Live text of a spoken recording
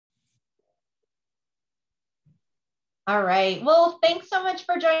All right. Well, thanks so much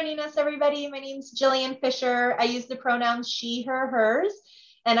for joining us, everybody. My name's Jillian Fisher. I use the pronouns she, her, hers,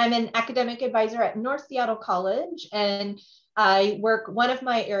 and I'm an academic advisor at North Seattle College. And one of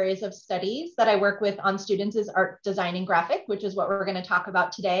my areas of studies that I work with on students is art, design, and graphic, which is what we're going to talk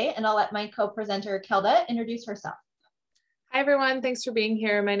about today. And I'll let my co-presenter, Kelda, introduce herself. Hi, everyone. Thanks for being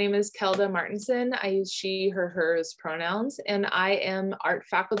here. My name is Kelda Martinson. I use she, her, hers pronouns, and I am art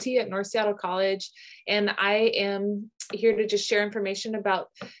faculty at North Seattle College. And I am here to just share information about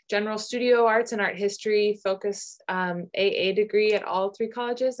general studio arts and art history, focus AA degree at all three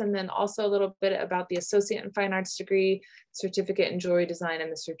colleges, and then also a little bit about the Associate in Fine Arts degree, Certificate in Jewelry Design,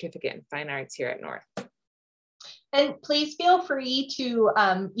 and the Certificate in Fine Arts here at North. And please feel free to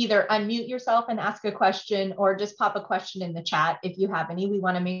either unmute yourself and ask a question or just pop a question in the chat if you have any. We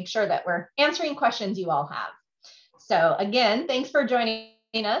want to make sure that we're answering questions you all have. So again, thanks for joining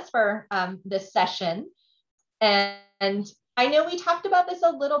us for this session. And I know we talked about this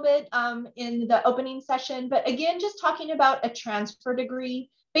a little bit in the opening session, but again, just talking about a transfer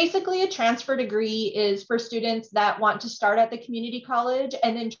degree. Basically, a transfer degree is for students that want to start at the community college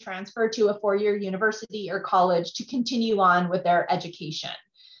and then transfer to a four-year university or college to continue on with their education.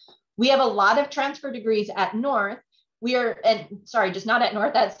 We have a lot of transfer degrees at North. Just not at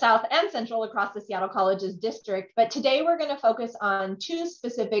North, at South and Central across the Seattle Colleges district. But today we're going to focus on two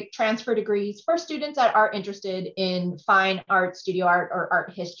specific transfer degrees for students that are interested in fine art, studio art, or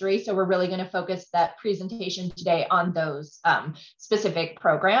art history. So we're really going to focus that presentation today on those specific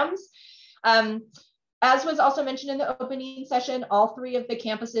programs. As was also mentioned in the opening session, all three of the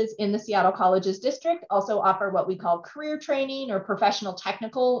campuses in the Seattle Colleges district also offer what we call career training or professional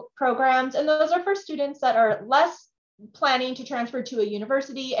technical programs. And those are for students that are less planning to transfer to a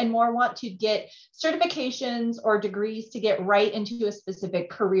university and more want to get certifications or degrees to get right into a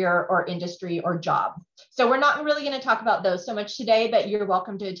specific career or industry or job. So we're not really going to talk about those so much today, but you're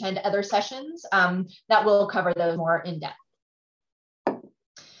welcome to attend other sessions that will cover those more in depth.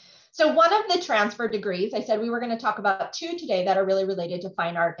 So one of the transfer degrees, I said we were going to talk about two today that are really related to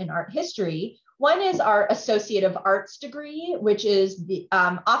fine art and art history. One is our Associate of Arts degree, which is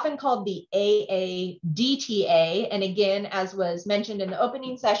often called the AADTA. And again, as was mentioned in the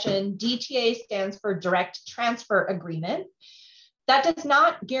opening session, DTA stands for Direct Transfer Agreement. That does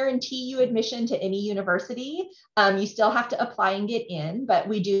not guarantee you admission to any university. You still have to apply and get in, but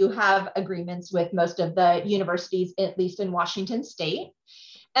we do have agreements with most of the universities, at least in Washington State.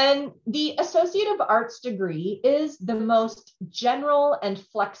 And the Associate of Arts degree is the most general and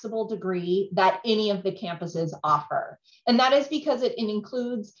flexible degree that any of the campuses offer. And that is because it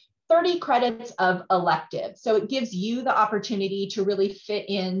includes 30 credits of electives. So it gives you the opportunity to really fit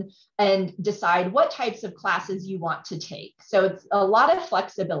in and decide what types of classes you want to take. So it's a lot of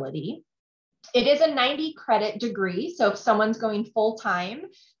flexibility. It is a 90 credit degree. So if someone's going full time,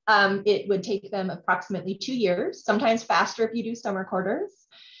 it would take them approximately 2 years, sometimes faster if you do summer quarters.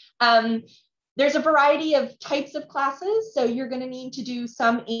 There's a variety of types of classes. So you're going to need to do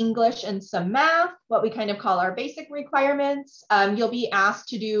some English and some math, what we kind of call our basic requirements. You'll be asked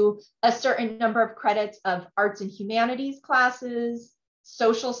to do a certain number of credits of arts and humanities classes,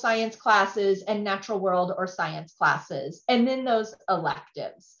 social science classes, and natural world or science classes, and then those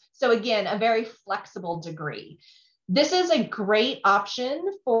electives. So again, a very flexible degree. This is a great option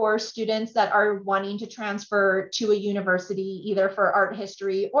for students that are wanting to transfer to a university, either for art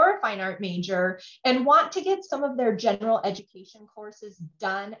history or a fine art major, and want to get some of their general education courses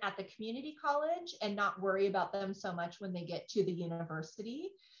done at the community college and not worry about them so much when they get to the university.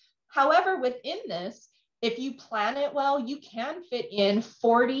 However, within this, if you plan it well, you can fit in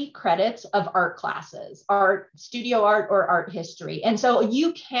 40 credits of art classes, art, studio art, or art history. And so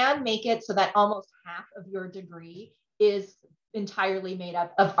you can make it so that almost half of your degree is entirely made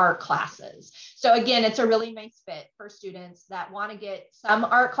up of art classes. So again, it's a really nice fit for students that want to get some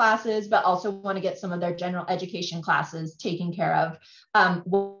art classes, but also want to get some of their general education classes taken care of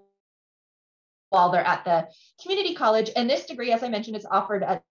while they're at the community college. And this degree, as I mentioned, is offered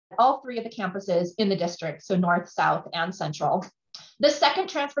at all three of the campuses in the district, so North, South, and Central. The second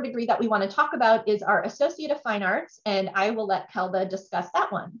transfer degree that we want to talk about is our Associate of Fine Arts, and I will let Kelda discuss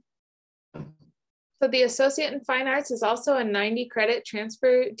that one. So the Associate in Fine Arts is also a 90 credit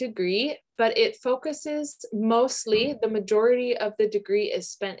transfer degree, but it focuses mostly, the majority of the degree is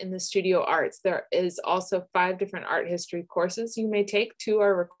spent in the studio arts. There is also 5 different art history courses you may take, 2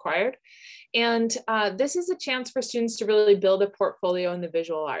 are required. And this is a chance for students to really build a portfolio in the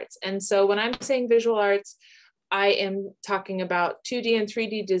visual arts. And so when I'm saying visual arts, I am talking about 2D and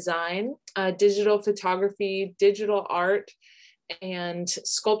 3D design, digital photography, digital art, and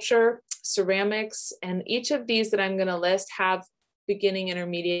sculpture, ceramics, and each of these that I'm going to list have beginning,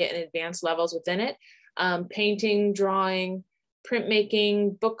 intermediate, and advanced levels within it. Painting, drawing,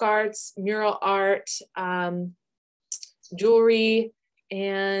 printmaking, book arts, mural art, jewelry,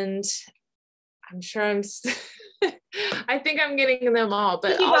 and I'm sure I think I'm getting them all,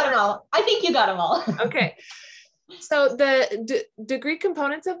 but you got them all. I think you got them all. Okay. So the degree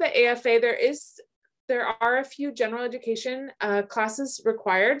components of the AFA, there are a few general education classes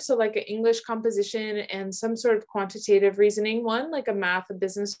required. So like an English composition and some sort of quantitative reasoning one, like a math, a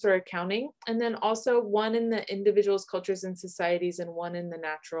business, or accounting. And then also one in the individuals, cultures, and societies, and one in the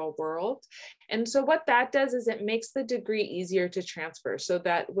natural world. And so what that does is it makes the degree easier to transfer, so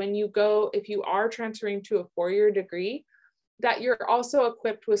that when you go, if you are transferring to a four-year degree, that you're also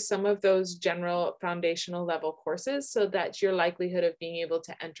equipped with some of those general foundational level courses, so that your likelihood of being able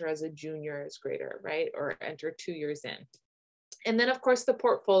to enter as a junior is greater, right? Or enter 2 years in. And then of course, the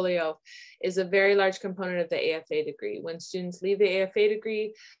portfolio is a very large component of the AFA degree. When students leave the AFA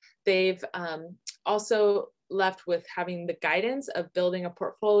degree, they've also left with having the guidance of building a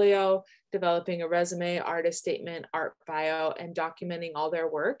portfolio, developing a resume, artist statement, art bio, and documenting all their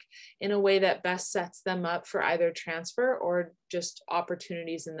work in a way that best sets them up for either transfer or just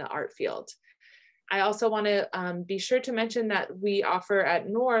opportunities in the art field. I also want to be sure to mention that we offer at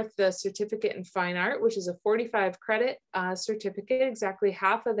North the certificate in fine art, which is a 45 credit certificate, exactly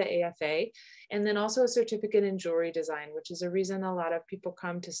half of the AFA, and then also a certificate in jewelry design, which is a reason a lot of people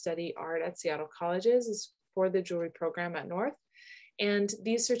come to study art at Seattle colleges, is for the jewelry program at North. And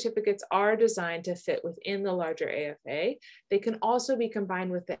these certificates are designed to fit within the larger AFA. They can also be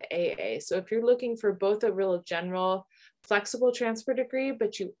combined with the AA. So if you're looking for both a real general flexible transfer degree,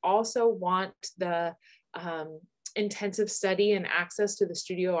 but you also want the intensive study and access to the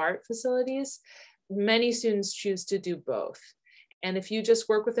studio art facilities, many students choose to do both. And if you just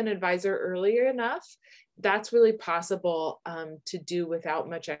work with an advisor earlier enough, that's really possible to do without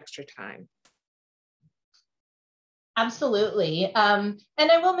much extra time. Absolutely. And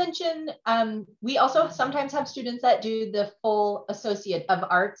I will mention, we also sometimes have students that do the full Associate of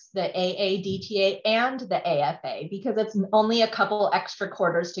Arts, the AADTA and the AFA, because it's only a couple extra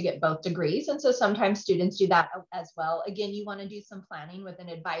quarters to get both degrees. And so sometimes students do that as well. Again, you want to do some planning with an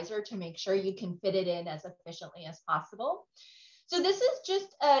advisor to make sure you can fit it in as efficiently as possible. So this is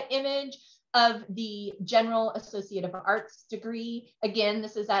just an image of the General Associate of Arts degree. Again,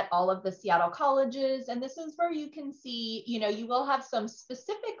 this is at all of the Seattle colleges, and this is where you can see, you will have some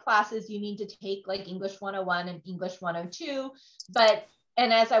specific classes you need to take, like English 101 and English 102,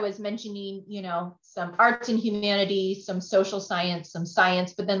 and as I was mentioning, some arts and humanities, some social science, some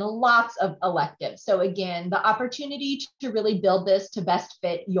science, but then lots of electives. So again, the opportunity to really build this to best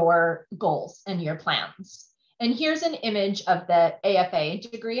fit your goals and your plans. And here's an image of the AFA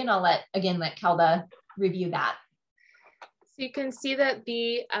degree, and I'll let Kelda review that. So you can see that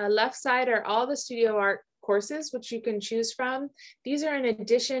the left side are all the studio art courses, which you can choose from. These are in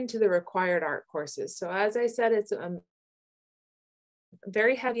addition to the required art courses. So as I said, it's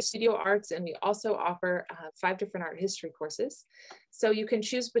very heavy studio arts, and we also offer 5 different art history courses. So you can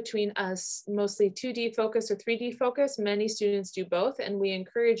choose between us mostly 2D focus or 3D focus. Many students do both, and we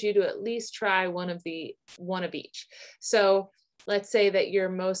encourage you to at least try one of each. So let's say that you're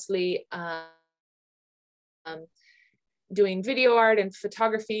mostly doing video art and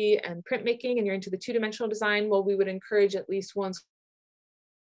photography and printmaking, and you're into the 2-dimensional design. Well, we would encourage at least one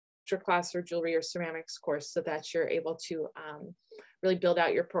class or jewelry or ceramics course, so that you're able to really build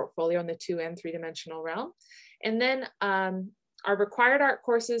out your portfolio in the 2 and 3-dimensional realm. And then our required art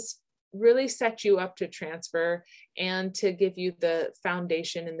courses really set you up to transfer and to give you the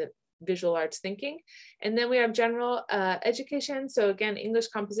foundation in the visual arts thinking. And then we have general education. So again, English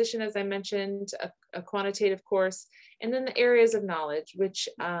composition, as I mentioned, a quantitative course, and then the areas of knowledge, which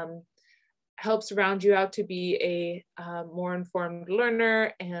helps round you out to be a more informed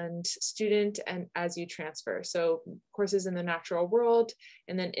learner and student, and as you transfer. So courses in the natural world,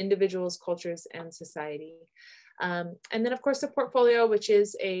 and then individuals, cultures, and society. And then of course the portfolio, which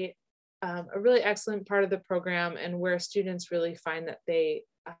is a really excellent part of the program, and where students really find that they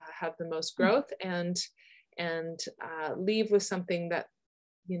have the most growth and leave with something that,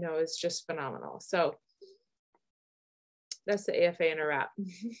 is just phenomenal. So that's the AFA in a wrap.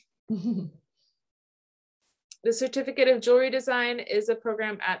 The Certificate of Jewelry Design is a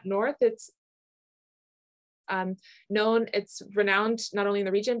program at North. It's it's renowned not only in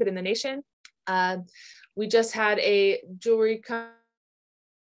the region, but in the nation. We just had a jewelry company,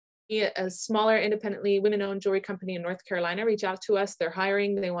 a smaller independently women-owned jewelry company in North Carolina, reach out to us. They're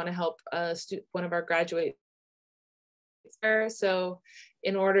hiring. They want to help one of our graduates So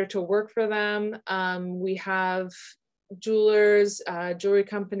in order to work for them, we have jewelers, jewelry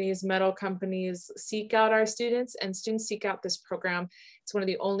companies, metal companies seek out our students, and students seek out this program. It's one of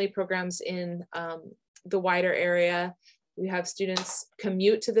the only programs in the wider area. We have students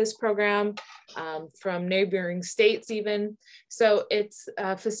commute to this program from neighboring states even. So its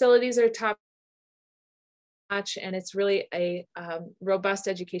facilities are top notch, and it's really a robust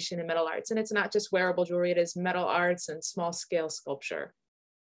education in metal arts. And it's not just wearable jewelry, it is metal arts and small scale sculpture.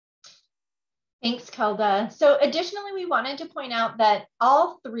 Thanks, Kelda. So additionally, we wanted to point out that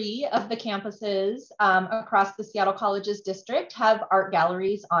all 3 of the campuses across the Seattle Colleges district have art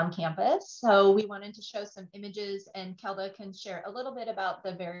galleries on campus. So we wanted to show some images, and Kelda can share a little bit about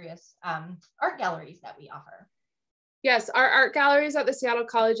the various art galleries that we offer. Yes, our art galleries at the Seattle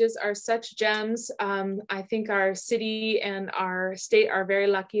Colleges are such gems. I think our city and our state are very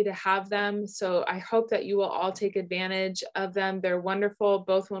lucky to have them. So I hope that you will all take advantage of them. They're wonderful,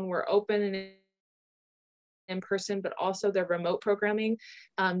 both when we're open and in person, but also their remote programming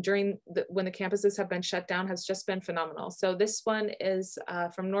when the campuses have been shut down has just been phenomenal. So this one is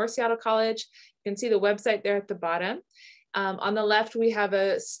from North Seattle College. You can see the website there at the bottom. On the left, we have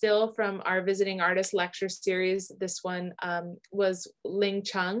a still from our visiting artist lecture series. This one was Ling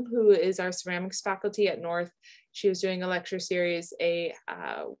Chung, who is our ceramics faculty at North. She was doing a lecture series, a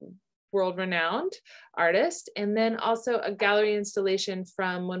world-renowned artist, and then also a gallery installation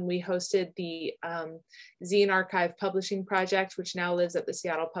from when we hosted the Zine Archive Publishing Project, which now lives at the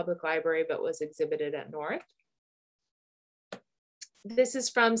Seattle Public Library, but was exhibited at North. This is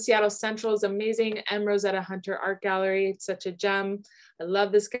from Seattle Central's amazing M. Rosetta Hunter Art Gallery. It's such a gem. I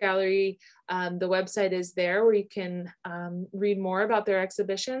love this gallery. The website is there where you can read more about their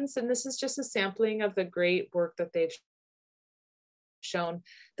exhibitions. And this is just a sampling of the great work that they've shown.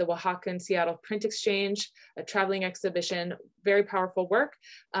 The Oaxaca and Seattle Print Exchange, a traveling exhibition, very powerful work.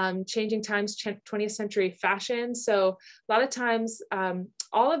 Changing Times, 20th Century Fashion. So a lot of times,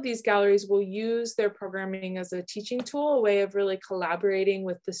 all of these galleries will use their programming as a teaching tool, a way of really collaborating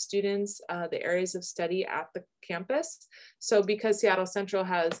with the students, the areas of study at the campus. So because Seattle Central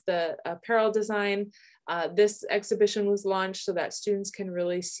has the apparel design, this exhibition was launched so that students can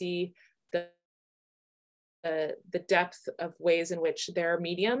really see the depth of ways in which their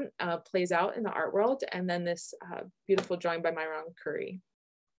medium plays out in the art world. And then this beautiful drawing by Myron Curry.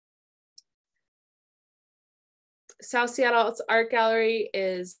 South Seattle's Art Gallery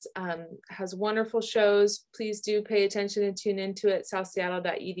has wonderful shows. Please do pay attention and tune into it.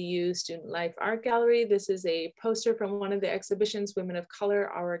 southseattle.edu Student Life Art Gallery. This is a poster from one of the exhibitions, Women of Color,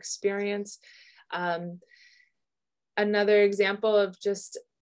 Our Experience. Another example of just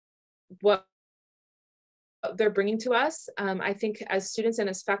what they're bringing to us. I think as students and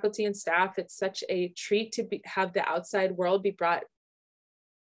as faculty and staff, it's such a treat to have the outside world be brought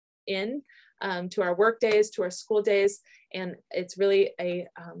in to our work days, to our school days. And it's really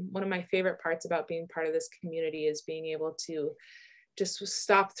one of my favorite parts about being part of this community is being able to just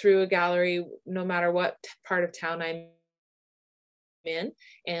stop through a gallery, no matter what part of town I'm in.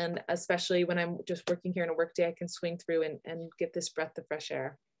 And especially when I'm just working here in a work day, I can swing through and get this breath of fresh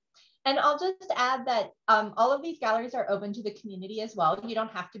air. And I'll just add that all of these galleries are open to the community as well. You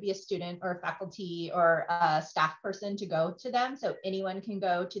don't have to be a student or a faculty or a staff person to go to them. So anyone can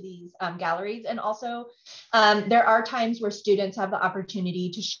go to these galleries. And also there are times where students have the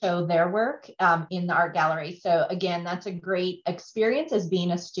opportunity to show their work in the art gallery. So again, that's a great experience as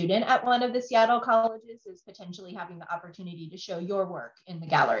being a student at one of the Seattle colleges, is potentially having the opportunity to show your work in the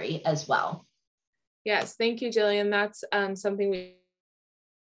gallery as well. Yes, thank you, Jillian. That's something we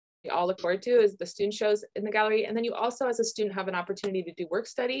all look forward to, is the student shows in the gallery. And then you also, as a student, have an opportunity to do work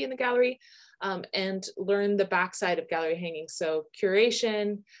study in the gallery and learn the backside of gallery hanging. So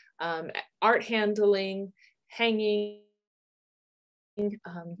curation, art handling, hanging,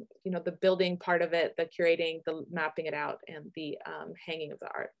 the building part of it, the curating, the mapping it out, and the hanging of the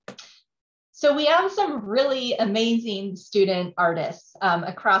art. So we have some really amazing student artists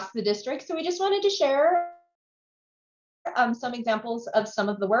across the district. So we just wanted to share some examples of some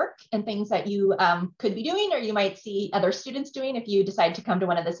of the work and things that you could be doing, or you might see other students doing if you decide to come to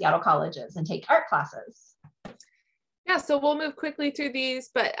one of the Seattle colleges and take art classes. Yeah, so we'll move quickly through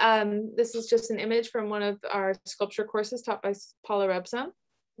these, but this is just an image from one of our sculpture courses taught by Paula Rebsam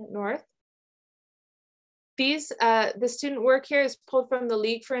at North. The student work here is pulled from the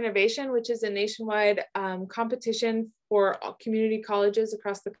League for Innovation, which is a nationwide competition for community colleges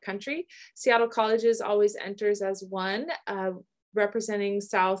across the country. Seattle Colleges always enters as one. representing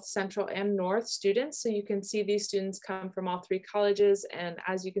South, Central, and North students. So you can see these students come from all three colleges. And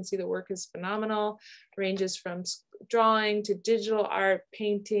as you can see, the work is phenomenal, ranges from drawing to digital art,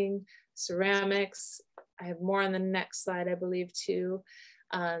 painting, ceramics. I have more on the next slide, I believe, too.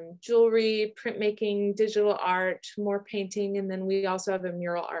 Jewelry, printmaking, digital art, more painting, and then we also have a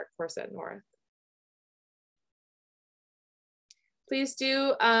mural art course at North. Please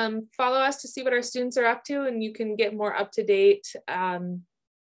do follow us to see what our students are up to, and you can get more up-to-date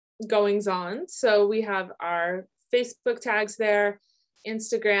goings on. So we have our Facebook tags there,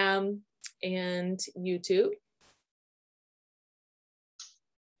 Instagram, and YouTube.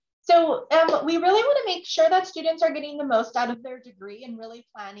 So we really want to make sure that students are getting the most out of their degree and really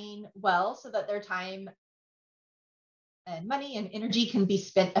planning well so that their time and money and energy can be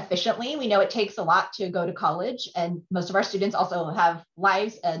spent efficiently. We know it takes a lot to go to college, and most of our students also have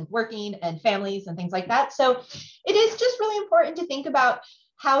lives and working and families and things like that. So it is just really important to think about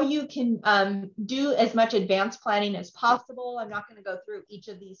how you can do as much advanced planning as possible. I'm not going to go through each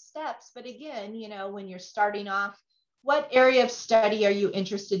of these steps, but again, you know, when you're starting off, what area of study are you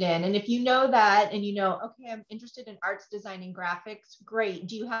interested in? And if you know that and you know, okay, I'm interested in arts, design, and graphics, great.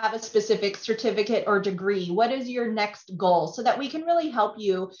 Do you have a specific certificate or degree? What is your next goal? So that we can really help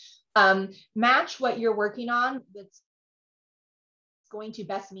you match what you're working on that's going to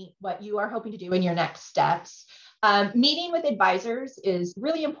best meet what you are hoping to do in your next steps. Meeting with advisors is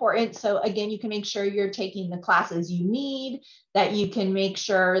really important. So again, you can make sure you're taking the classes you need, that you can make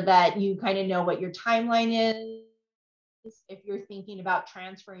sure that you kind of know what your timeline is. If you're thinking about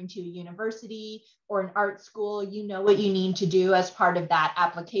transferring to a university or an art school, you know what you need to do as part of that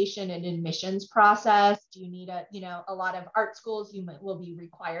application and admissions process. Do you need a lot of art schools, will be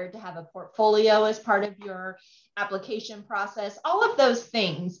required to have a portfolio as part of your application process, all of those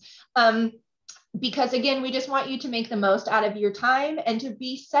things. Because again, we just want you to make the most out of your time and to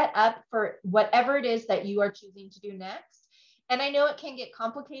be set up for whatever it is that you are choosing to do next. And I know it can get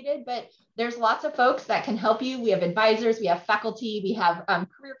complicated, but there's lots of folks that can help you. We have advisors, we have faculty, we have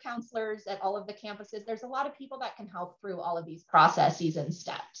career counselors at all of the campuses. There's a lot of people that can help through all of these processes and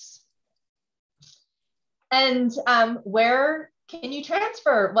steps. And where can you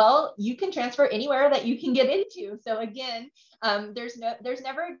transfer? Well, you can transfer anywhere that you can get into. So again, there's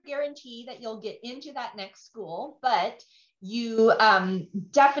never a guarantee that you'll get into that next school, but you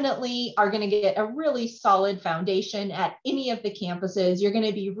definitely are going to get a really solid foundation at any of the campuses. You're going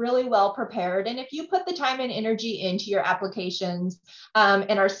to be really well prepared. And if you put the time and energy into your applications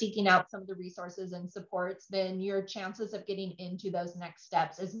and are seeking out some of the resources and supports, then your chances of getting into those next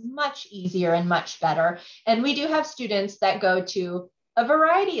steps is much easier and much better. And we do have students that go to a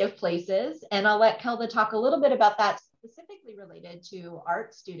variety of places, and I'll let Kelda talk a little bit about that specifically related to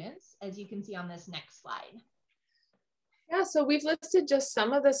art students, as you can see on this next slide. Yeah, so we've listed just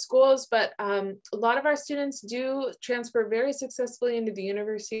some of the schools, but a lot of our students do transfer very successfully into the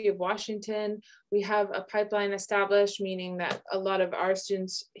University of Washington. We have a pipeline established, meaning that a lot of our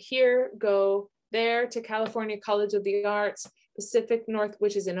students here go there to California College of the Arts, Pacific North,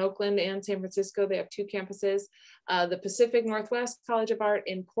 which is in Oakland and San Francisco. They have two campuses. The Pacific Northwest College of Art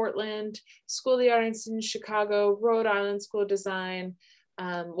in Portland, School of the Arts in Chicago, Rhode Island School of Design,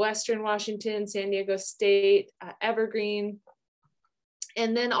 Western Washington, San Diego State, Evergreen,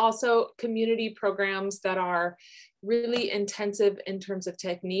 and then also community programs that are really intensive in terms of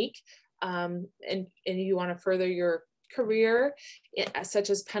technique, and you want to further your career,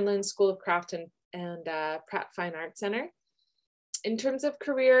 such as Penland School of Craft and Pratt Fine Arts Center. In terms of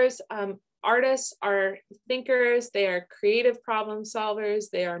careers, artists are thinkers, they are creative problem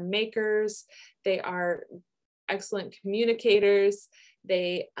solvers, they are makers, they are excellent communicators.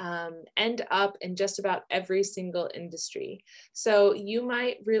 They end up in just about every single industry. So you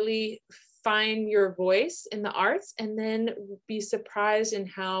might really find your voice in the arts and then be surprised in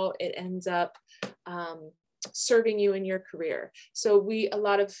how it ends up serving you in your career. So a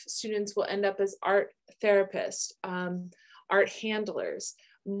lot of students will end up as art therapists, art handlers,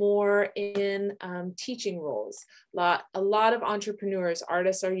 more in teaching roles. A lot of entrepreneurs,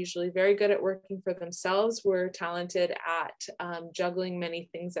 artists are usually very good at working for themselves. We're talented at juggling many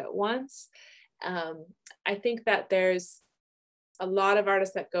things at once. I think that there's a lot of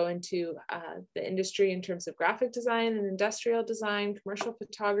artists that go into the industry in terms of graphic design and industrial design, commercial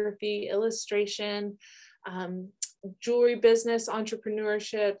photography, illustration, jewelry business,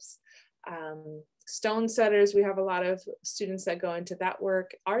 entrepreneurships, stone setters. We have a lot of students that go into that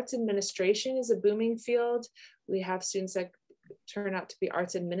work. Arts administration is a booming field. We have students that turn out to be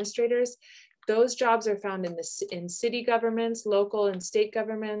arts administrators. Those jobs are found in city governments, local and state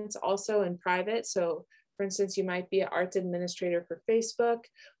governments, also in private. So For instance, you might be an arts administrator for Facebook,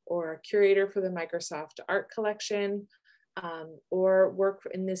 or a curator for the Microsoft Art Collection, or work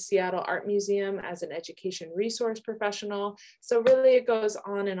in the Seattle Art Museum as an education resource professional. So really it goes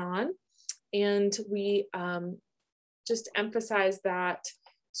on. And we just emphasize that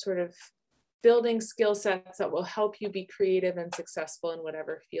sort of building skill sets that will help you be creative and successful in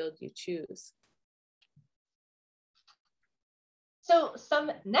whatever field you choose. So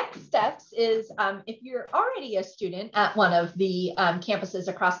some next steps is if you're already a student at one of the campuses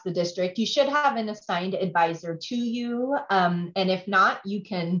across the district, you should have an assigned advisor to you. And if not, you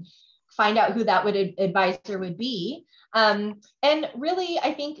can find out who that advisor would be. And really,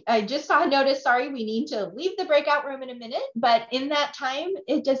 I think I just saw a notice, sorry, we need to leave the breakout room in a minute, but in that time,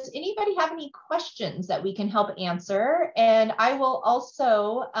 does anybody have any questions that we can help answer? And I will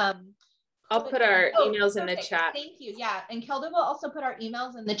also, I'll put our emails in the chat. Thank you. Yeah. And Kelda will also put our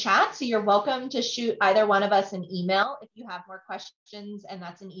emails in the chat. So you're welcome to shoot either one of us an email if you have more questions, and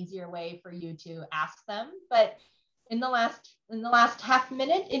that's an easier way for you to ask them. But in the last half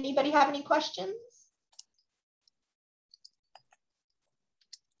minute, anybody have any questions?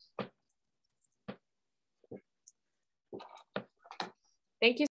 Thank you.